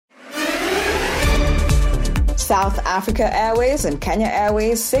South Africa Airways and Kenya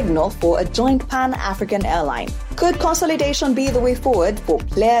Airways signal for a joint Pan-African airline. Could consolidation be the way forward for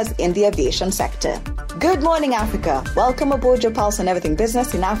players in the aviation sector? Good morning, Africa. Welcome aboard your pulse on everything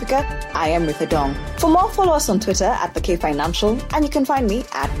business in Africa. I am Ritha Dong. For more, follow us on Twitter at The K Financial, and you can find me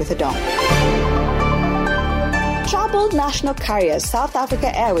at Ritha Dong. Troubled national carriers South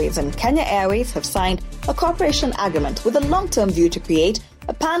Africa Airways and Kenya Airways have signed a cooperation agreement with a long-term view to create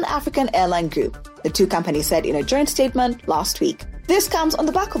a Pan-African airline group, the two companies said in a joint statement last week. This comes on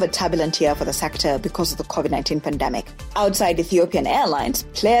the back of a turbulent year for the sector because of the COVID-19 pandemic. Outside Ethiopian Airlines,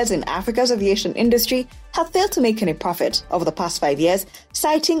 players in Africa's aviation industry have failed to make any profit over the past 5 years,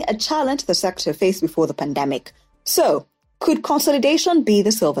 citing a challenge the sector faced before the pandemic. So, could consolidation be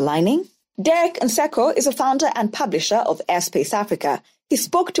the silver lining? Derek Nseko is a founder and publisher of Airspace Africa. He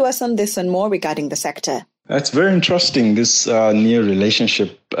spoke to us on this and more regarding the sector. It's very interesting, this new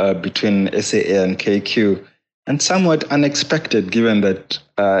relationship between SAA and KQ, and somewhat unexpected given that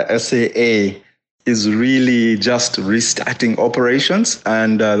SAA is really just restarting operations.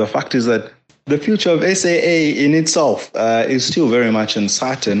 And the fact is that the future of SAA in itself is still very much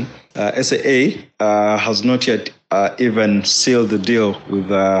uncertain. SAA has not yet even sealed the deal with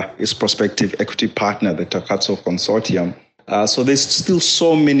its prospective equity partner, the Takatso Consortium. So there's still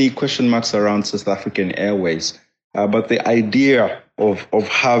so many question marks around South African Airways. But the idea of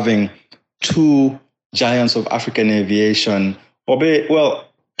having two giants of African aviation,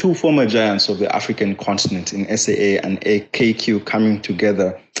 two former giants of the African continent in SAA and KQ coming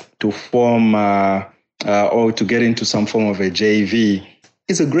together to form or to get into some form of a JV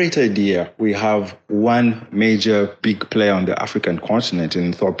is a great idea. We have one major big player on the African continent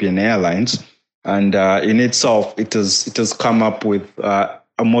in Ethiopian Airlines. And in itself, it has come up with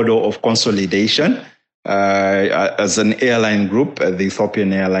a model of consolidation as an airline group, the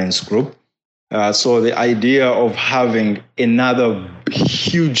Ethiopian Airlines Group. So the idea of having another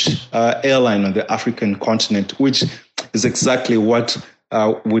huge airline on the African continent, which is exactly what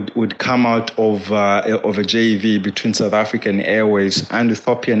would come out of a JV between South African Airways and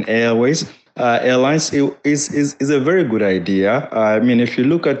Ethiopian Airways. Airlines is a very good idea. I mean, if you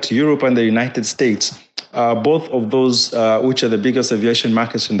look at Europe and the United States, both of those, which are the biggest aviation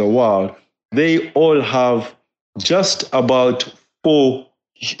markets in the world, they all have just about 4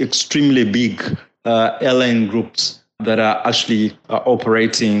 extremely big airline groups that are actually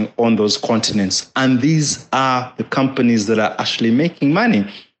operating on those continents. And these are the companies that are actually making money.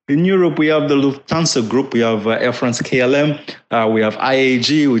 In Europe, we have the Lufthansa Group, we have Air France KLM, we have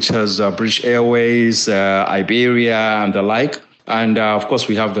IAG, which has British Airways, Iberia, and the like. And of course,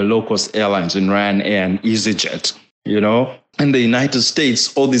 we have the low-cost airlines in Ryanair and EasyJet. In the United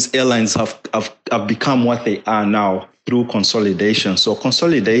States, all these airlines have become what they are now through consolidation. So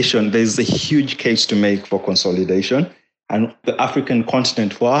consolidation, there's a huge case to make for consolidation. And the African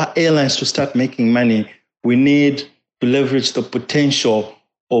continent, for our airlines to start making money, we need to leverage the potential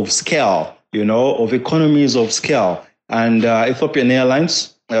of scale, of economies of scale. And Ethiopian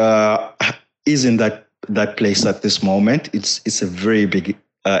Airlines is in that place at this moment. It's a very big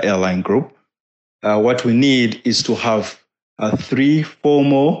airline group. What we need is to have 3, 4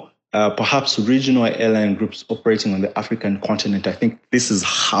 more, perhaps regional airline groups operating on the African continent. I think this is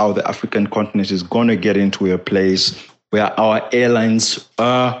how the African continent is going to get into a place where our airlines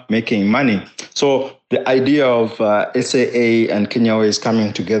are making money. So the idea of SAA and Kenya Airways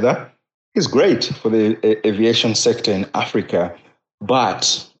coming together is great for the aviation sector in Africa,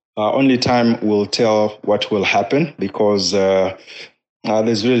 but only time will tell what will happen because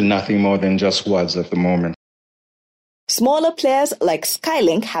there's really nothing more than just words at the moment. Smaller players like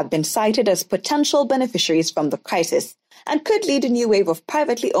Skylink have been cited as potential beneficiaries from the crisis and could lead a new wave of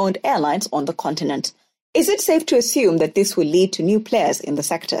privately owned airlines on the continent. Is it safe to assume that this will lead to new players in the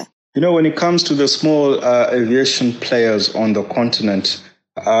sector? When it comes to the small aviation players on the continent,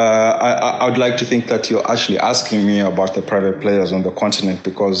 I would like to think that you're actually asking me about the private players on the continent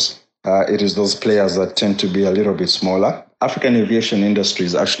because it is those players that tend to be a little bit smaller. African aviation industry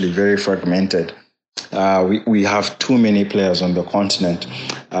is actually very fragmented. We have too many players on the continent,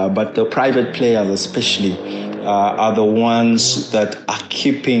 but the private players especially are the ones that are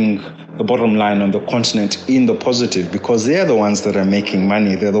keeping the bottom line on the continent in the positive because they're the ones that are making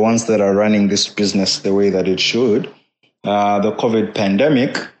money. They're the ones that are running this business the way that it should. The COVID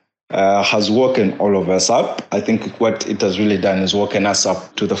pandemic has woken all of us up. I think what it has really done is woken us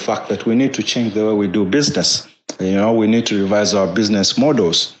up to the fact that we need to change the way we do business. We need to revise our business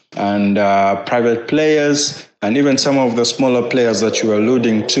models. And private players and even some of the smaller players that you are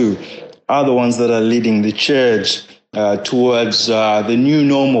alluding to are the ones that are leading the charge towards the new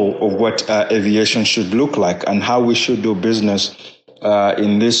normal of what aviation should look like and how we should do business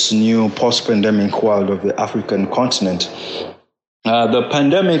in this new post-pandemic world of the African continent. The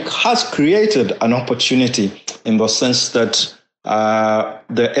pandemic has created an opportunity in the sense that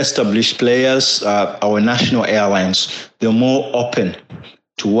the established players, our national airlines, they're more open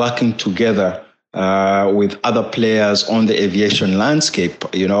to working together with other players on the aviation landscape.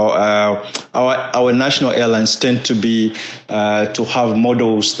 You know, our national airlines tend to be to have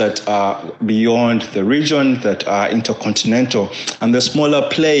models that are beyond the region, that are intercontinental, and the smaller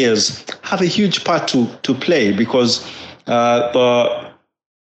players have a huge part to play because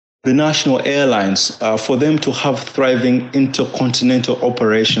the national airlines, for them to have thriving intercontinental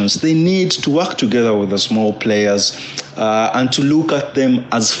operations, they need to work together with the small players and to look at them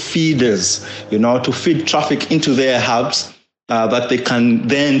as feeders, you know, to feed traffic into their hubs that they can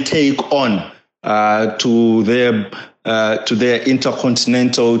then take on to their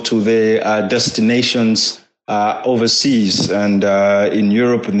intercontinental, to their destinations overseas and in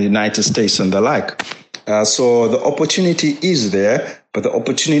Europe and the United States and the like. So the opportunity is there. But the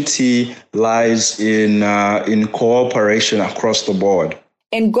opportunity lies in cooperation across the board.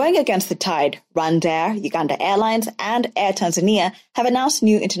 In going against the tide, Rwandair, Uganda Airlines, and Air Tanzania have announced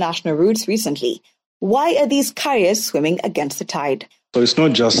new international routes recently. Why are these carriers swimming against the tide? So it's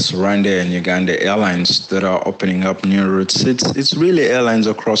not just Rwandair and Uganda Airlines that are opening up new routes. It's really airlines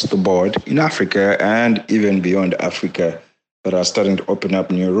across the board in Africa and even beyond Africa that are starting to open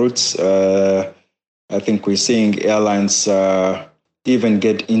up new routes. I think we're seeing airlines even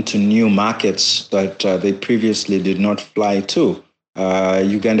get into new markets that they previously did not fly to.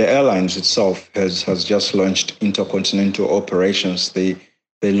 Uganda Airlines itself has just launched intercontinental operations. They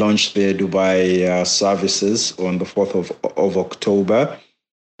launched their Dubai services on the 4th of October.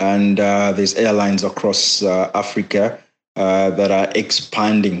 And there's airlines across Africa that are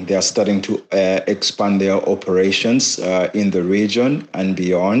expanding. They are starting to expand their operations in the region and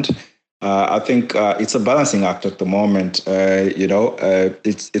beyond. I think it's a balancing act at the moment.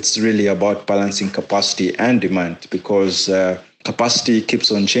 It's really about balancing capacity and demand because capacity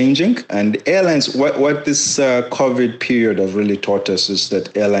keeps on changing. And airlines, what this COVID period has really taught us is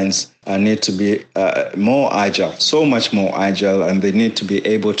that airlines need to be more agile, so much more agile, and they need to be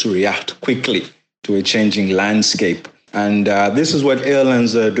able to react quickly to a changing landscape. And this is what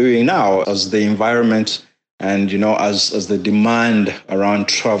airlines are doing now as the environment and, as the demand around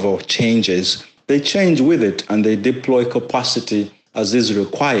travel changes, they change with it and they deploy capacity as is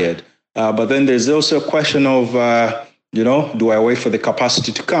required. But then there's also a question of, do I wait for the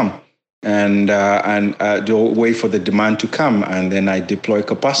capacity to come? And do I wait for the demand to come? And then I deploy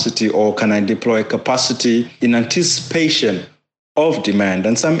capacity, or can I deploy capacity in anticipation of demand?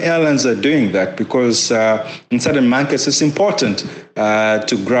 And some airlines are doing that because in certain markets, it's important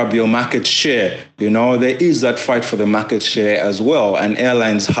to grab your market share. There is that fight for the market share as well. And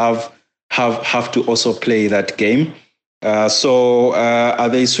airlines have to also play that game. So are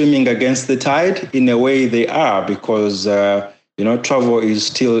they swimming against the tide? In a way they are, because, travel is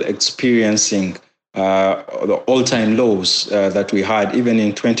still experiencing the all-time lows that we had even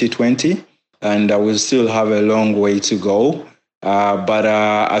in 2020. And we still have a long way to go. But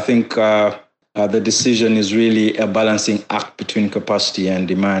I think the decision is really a balancing act between capacity and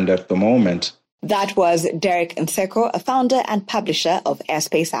demand at the moment. That was Derek Nseko, a founder and publisher of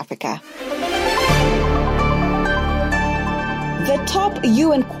Airspace Africa. The top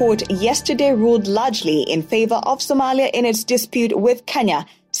UN court yesterday ruled largely in favor of Somalia in its dispute with Kenya,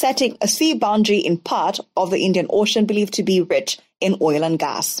 setting a sea boundary in part of the Indian Ocean believed to be rich in oil and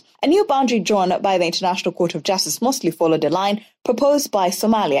gas. A new boundary drawn by the International Court of Justice mostly followed a line proposed by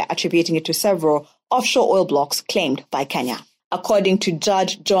Somalia, attributing it to several offshore oil blocks claimed by Kenya. According to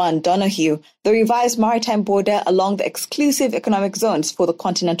Judge Joan Donoghue, the revised maritime border along the exclusive economic zones for the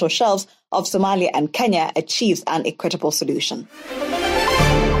continental shelves of Somalia and Kenya achieves an equitable solution.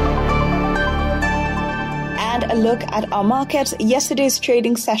 And a look at our markets. Yesterday's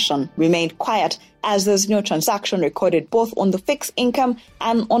trading session remained quiet as there's no transaction recorded both on the fixed income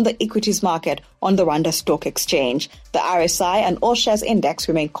and on the equities market on the Rwanda Stock Exchange. The RSI and all shares index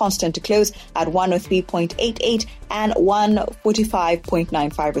remained constant to close at 103.88 and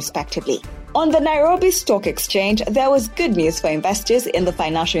 145.95 respectively. On the Nairobi Stock Exchange, there was good news for investors in the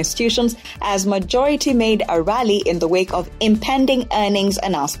financial institutions as majority made a rally in the wake of impending earnings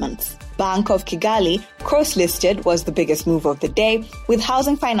announcements. Bank of Kigali, cross-listed, was the biggest move of the day, with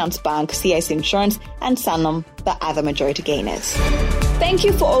Housing Finance Bank, CIC Insurance, and Sanlam the other majority gainers. Thank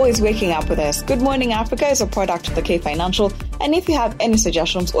you for always waking up with us. Good Morning Africa is a product of the K Financial. And if you have any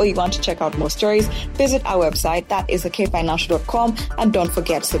suggestions or you want to check out more stories, visit our website. That is thekfinancial.com. And don't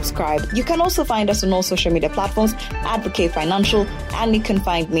forget to subscribe. You can also find us on all social media platforms at the K Financial. And you can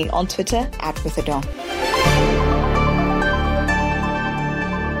find me on Twitter at Withadon.